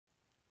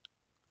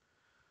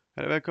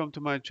Hello, welcome to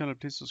my channel.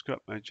 Please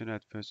subscribe my channel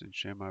at first and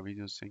share my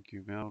videos. Thank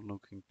you. We are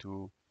looking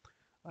to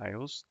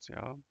IOST.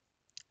 Yeah,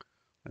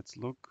 let's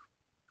look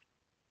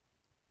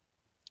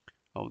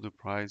how the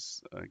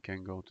price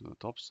can go to the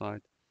top side.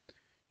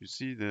 You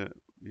see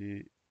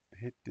we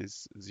hit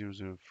this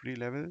 003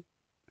 level.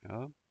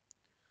 Yeah,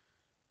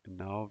 and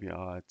now we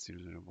are at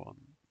 001.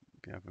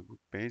 We have a good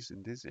base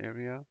in this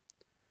area,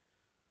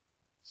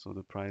 so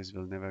the price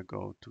will never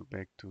go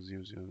back to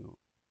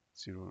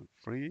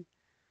 003.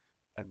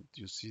 And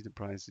you see the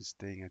price is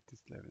staying at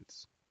these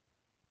levels.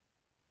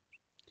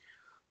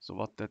 So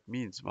what that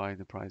means, why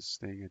the price is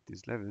staying at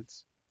these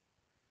levels,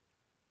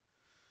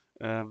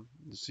 you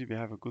see we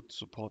have a good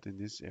support in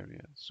this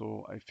area.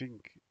 So I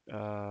think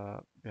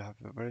we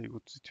have a very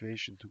good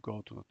situation to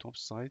go to the top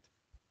side.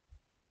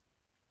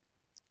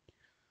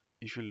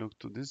 If you look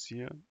to this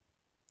here,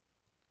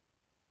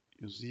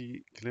 you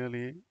see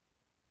clearly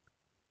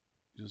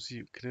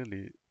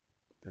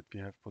that we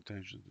have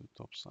potential to the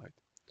top side.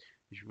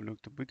 If you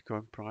look to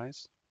Bitcoin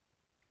price,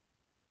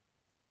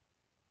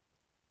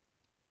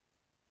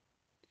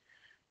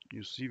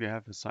 you see we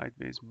have a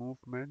sideways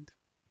movement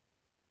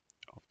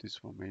of this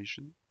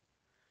formation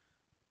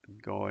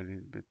and go a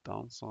little bit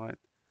downside.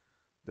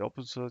 The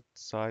opposite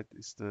side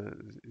is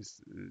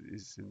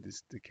in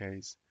this the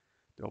case.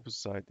 The opposite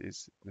side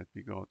is that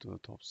we go to the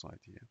top side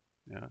here.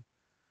 Yeah,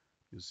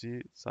 you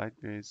see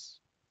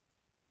sideways,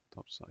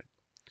 top side,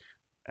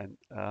 and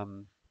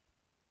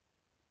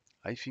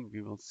I think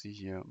we will see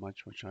here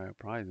much higher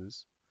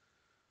prices.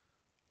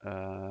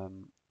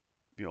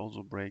 We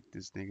also break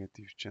this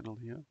negative channel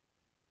here,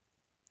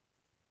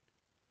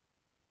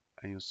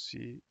 and you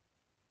see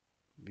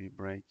we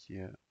break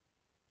here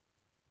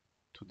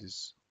to the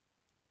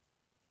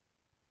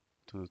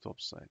top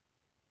side.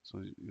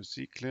 So you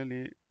see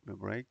clearly we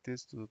break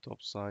this to the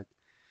top side,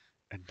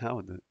 and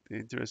now the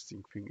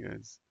interesting thing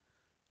is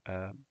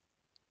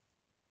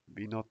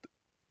we not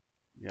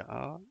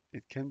yeah,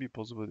 it can be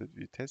possible that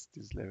we test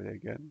this level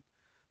again,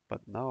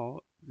 but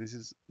now this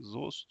is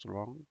so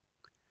strong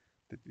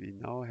that we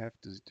now have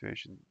the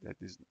situation that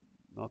is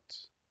not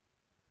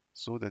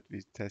so that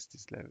we test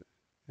this level.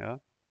 Yeah,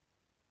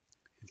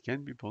 it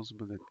can be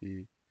possible that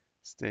we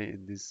stay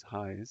in these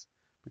highs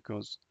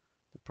because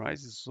the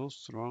price is so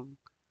strong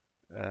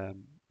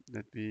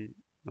that we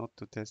not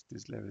to test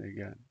this level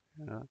again.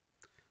 Yeah,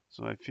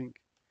 so I think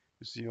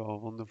you see how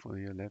wonderful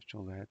here left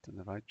shoulder head and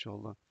the right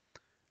shoulder,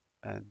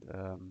 and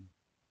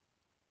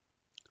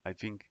I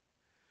think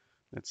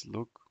let's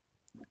look.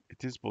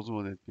 It is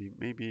possible that we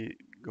maybe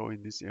go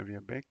in this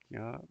area back,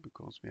 yeah,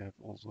 because we have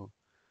also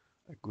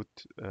a good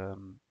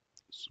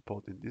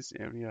support in this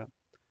area.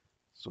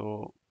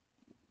 So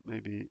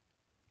maybe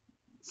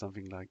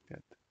something like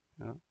that.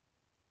 Yeah.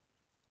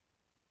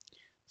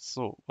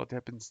 So what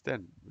happens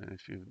then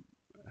if you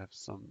have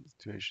some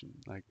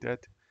situation like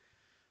that?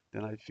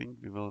 Then I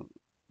think we will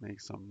make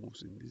some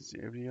moves in this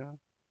area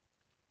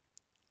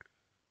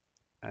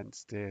and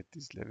stay at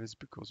these levels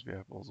because we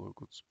have also a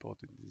good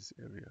support in this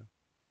area.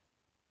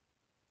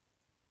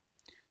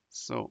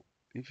 So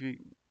if we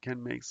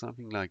can make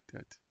something like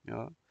that,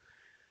 yeah,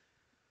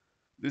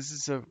 this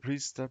is a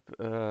pre-step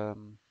of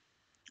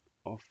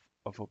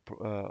a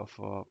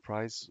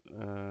price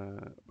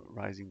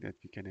rising that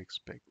we can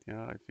expect.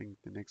 Yeah, I think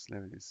the next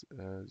level is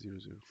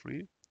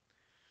 003.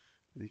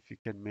 And if we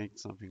can make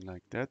something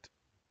like that,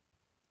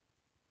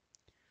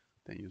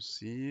 then you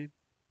see.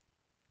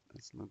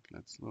 Let's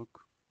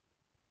look.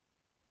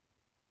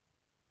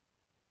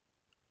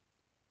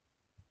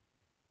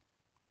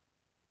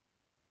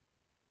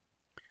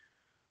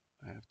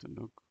 I have to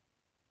look.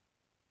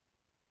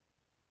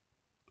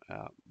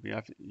 We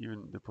have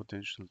even the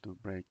potential to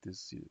break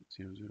this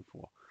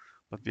 004,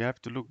 but we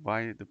have to look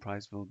why the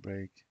price will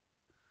break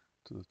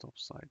to the top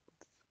side.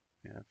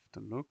 We have to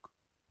look.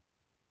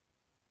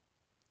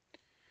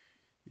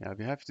 Yeah,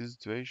 we have this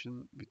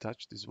situation. We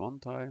touch this one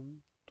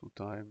time, two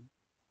time,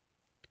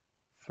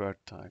 third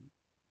time,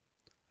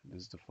 and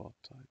this is the fourth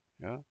time.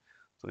 Yeah,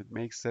 so it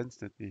makes sense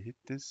that we hit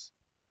this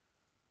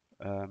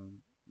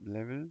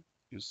level.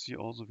 You see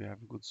also we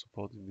have good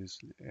support in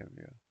this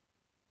area.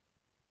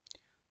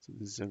 So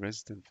this is a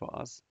resistance for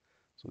us.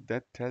 So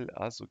that tell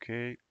us,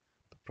 okay,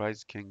 the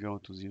price can go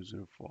to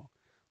 004.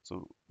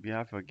 So we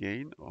have a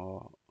gain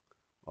or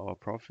our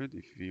profit.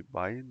 If we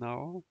buy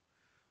now,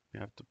 we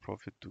have the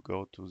profit to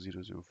go to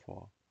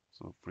 004.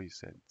 So 3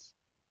 cents.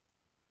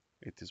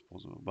 It is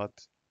possible,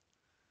 but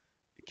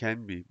it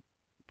can be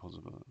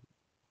possible.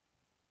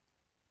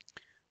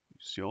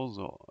 You see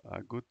also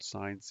good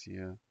signs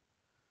here.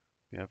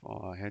 We have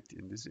our head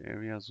in this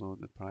area, so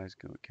the price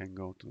can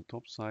go to the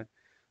top side.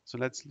 So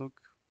let's look.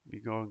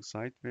 We're going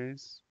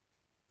sideways.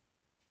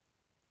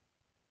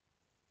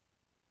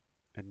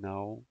 And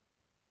now,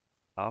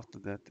 after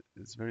that,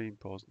 it's very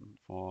important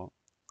for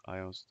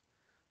IOST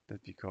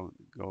that we go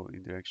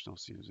in direction of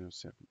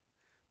 007.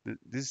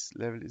 This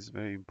level is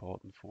very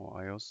important for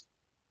IOST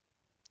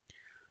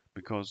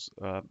because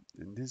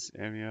in this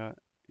area,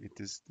 it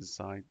is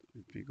decide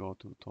if we go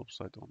to the top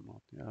side or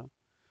not. Yeah.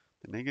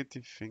 The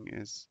negative thing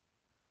is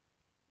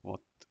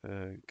what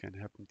can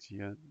happen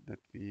here that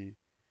we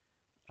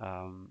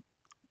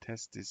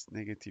test these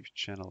negative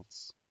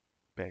channels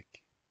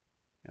back.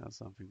 Yeah,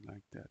 something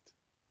like that.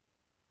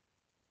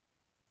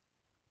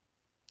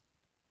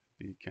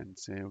 We can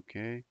say,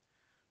 okay,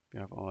 we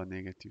have our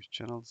negative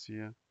channels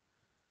here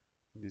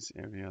in this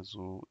area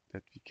so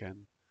that we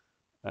can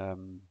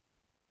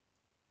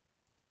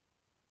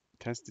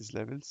test these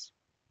levels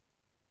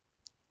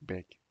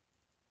back.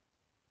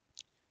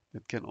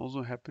 That can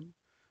also happen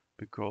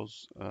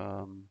because,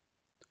 how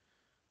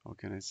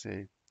can I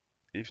say,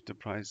 if the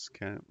price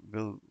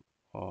will,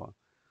 or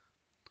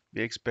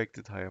we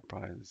expected higher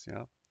prices,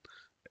 yeah.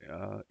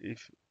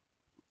 If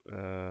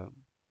how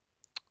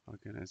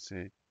can I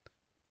say,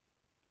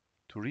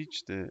 to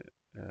reach the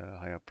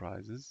higher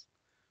prices,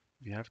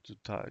 we have to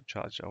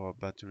charge our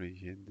battery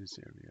here in this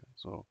area.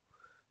 So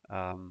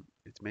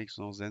it makes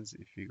no sense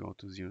if we go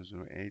to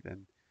 008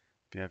 and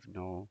we have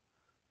no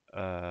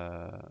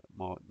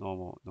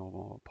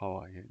more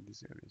power here in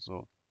this area.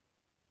 So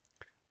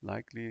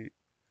likely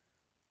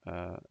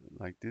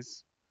like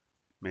this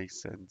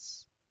makes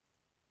sense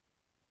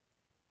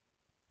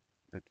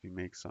that we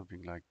make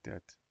something like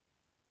that,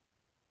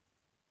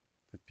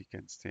 that we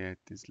can stay at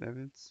these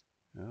levels,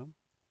 yeah,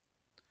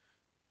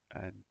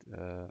 and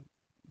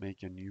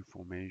make a new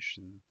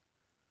formation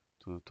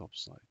to the top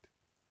side.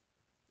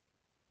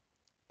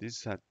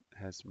 This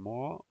has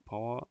more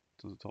power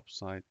to the top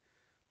side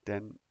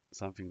than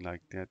something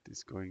like that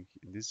is going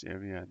in this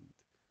area and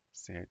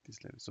stay at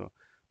this level. So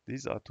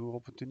these are two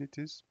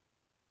opportunities.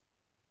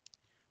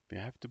 We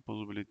have the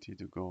possibility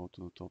to go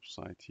to the top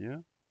side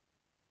here,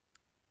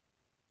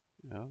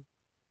 yeah,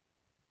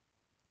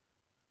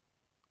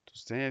 to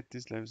stay at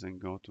these levels and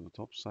go to the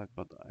top side,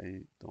 but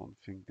I don't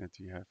think that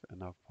we have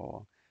enough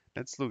power.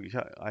 Let's look.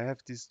 I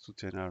have these two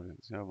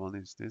scenarios. Yeah, one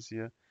is this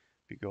here.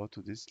 We go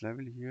to this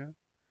level here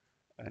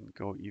and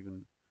go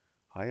even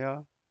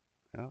higher,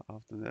 yeah,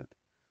 after that,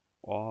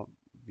 or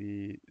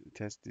we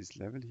test this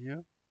level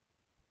here,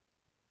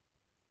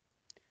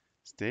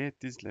 stay at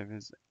these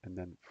levels, and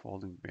then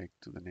falling back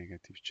to the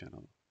negative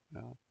channel.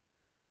 Yeah,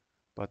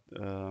 but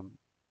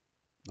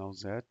now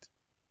that,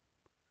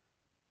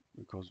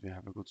 because we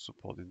have a good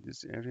support in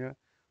this area,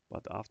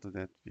 but after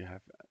that we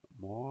have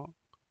more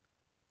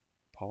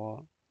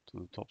power to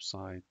the top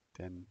side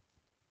than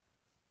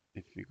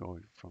if we go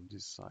from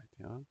this side.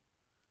 Yeah,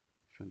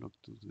 if you look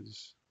to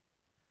this,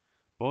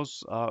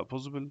 both are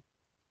possible.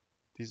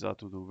 These are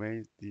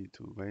the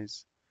two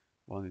ways.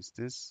 One is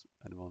this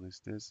and one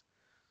is this.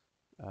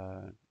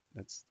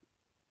 Let's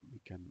We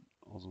can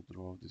also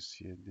draw this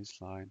here in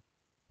this line,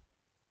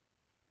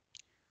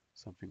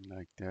 something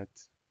like that,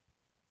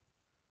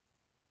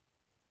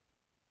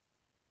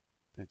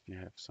 that we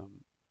have some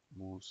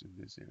moves in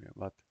this area.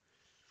 But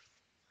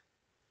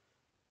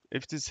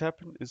if this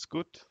happens, it's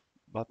good.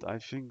 But I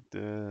think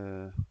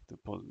the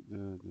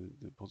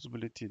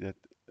possibility that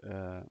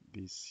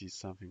we see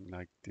something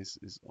like this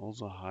is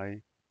also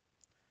high,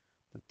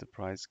 that the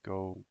price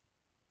go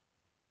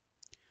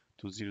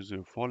to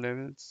 004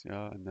 levels,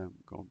 yeah, and then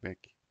go back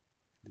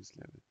this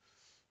level.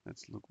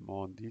 Let's look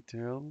more in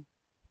detail.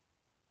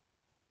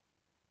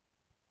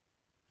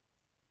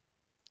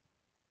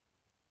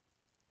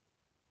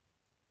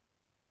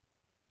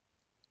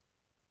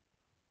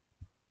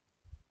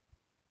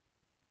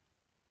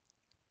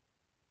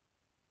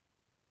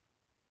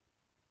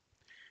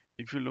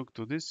 If you look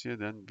to this here,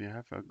 then we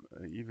have a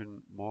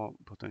even more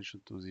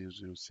potential to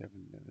 007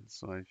 level.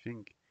 So I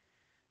think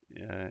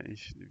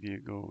if we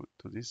go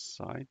to this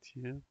side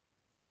here,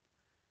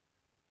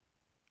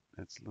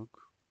 let's look,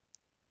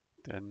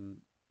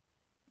 then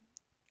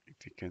if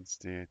we can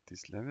stay at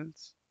these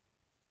levels,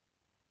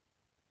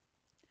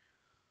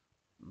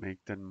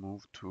 make them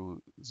move to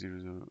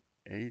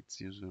 008,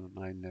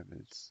 009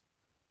 levels,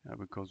 yeah,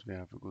 because we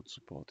have a good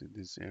support in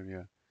this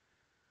area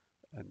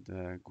and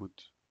a good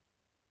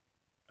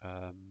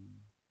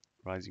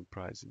rising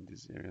price in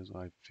this area. So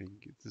I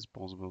think it is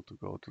possible to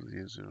go to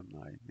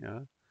 009. Yeah,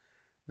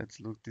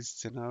 let's look this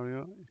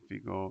scenario. If we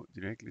go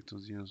directly to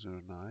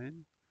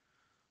 009,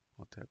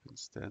 what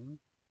happens then?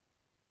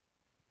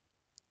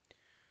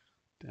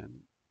 Then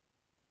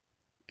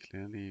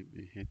clearly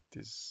we hit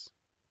this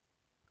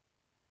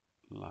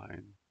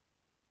line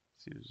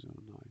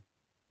 009.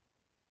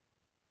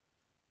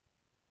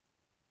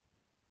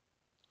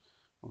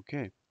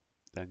 Okay,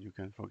 then you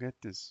can forget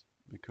this,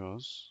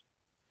 because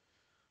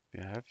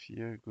we have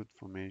here good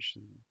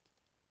formation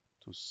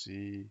to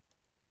see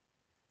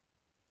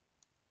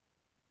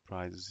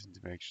prices in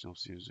direction of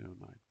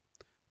 009.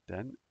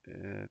 Then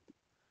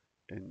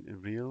in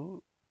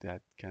real,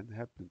 that can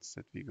happen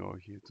that we go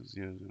here to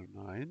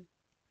 009,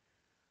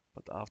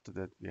 but after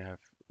that we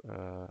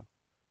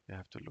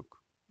have to look.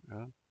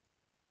 Yeah,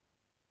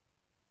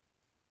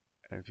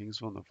 everything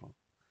is wonderful.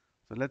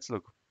 So let's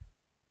look,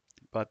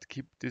 but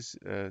keep this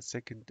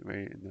second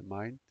way in the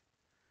mind.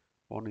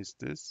 One is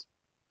this,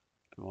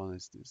 and one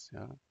is this.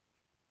 Yeah,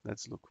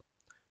 let's look.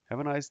 Have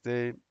a nice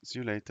day. See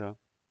you later.